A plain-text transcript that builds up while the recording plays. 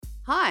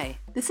Hi,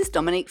 this is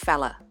Dominique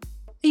Faller.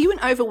 Are you an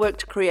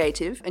overworked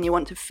creative and you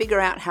want to figure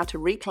out how to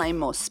reclaim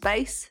more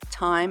space,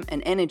 time,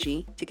 and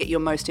energy to get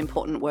your most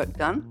important work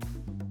done?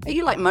 Are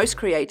you like most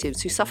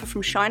creatives who suffer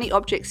from shiny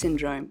object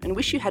syndrome and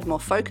wish you had more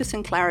focus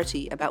and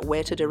clarity about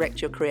where to direct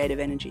your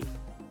creative energy?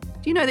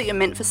 Do you know that you're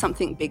meant for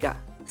something bigger,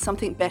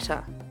 something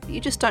better, but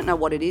you just don't know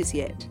what it is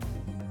yet?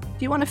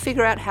 Do you want to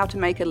figure out how to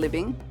make a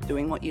living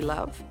doing what you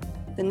love?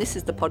 Then this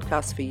is the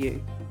podcast for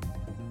you.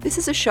 This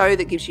is a show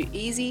that gives you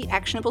easy,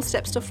 actionable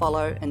steps to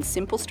follow and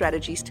simple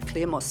strategies to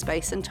clear more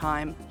space and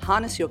time,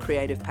 harness your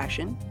creative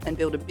passion, and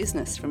build a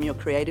business from your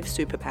creative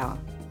superpower.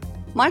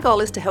 My goal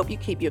is to help you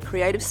keep your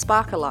creative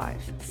spark alive,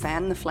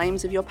 fan the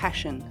flames of your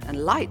passion,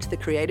 and light the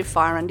creative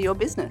fire under your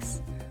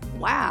business.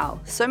 Wow,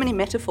 so many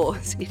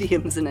metaphors,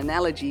 idioms, and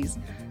analogies.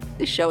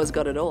 This show has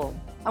got it all.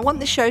 I want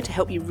this show to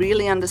help you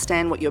really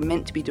understand what you're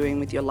meant to be doing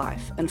with your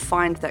life and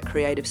find that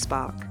creative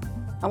spark.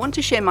 I want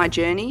to share my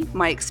journey,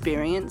 my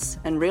experience,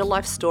 and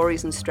real-life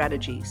stories and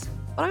strategies.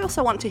 But I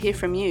also want to hear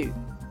from you.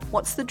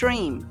 What's the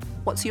dream?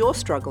 What's your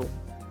struggle?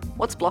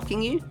 What's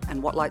blocking you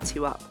and what lights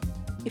you up?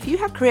 If you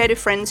have creative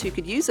friends who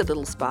could use a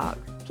little spark,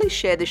 please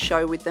share this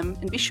show with them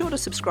and be sure to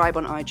subscribe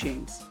on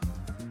iTunes.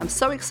 I'm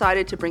so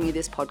excited to bring you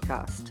this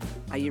podcast.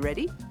 Are you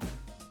ready?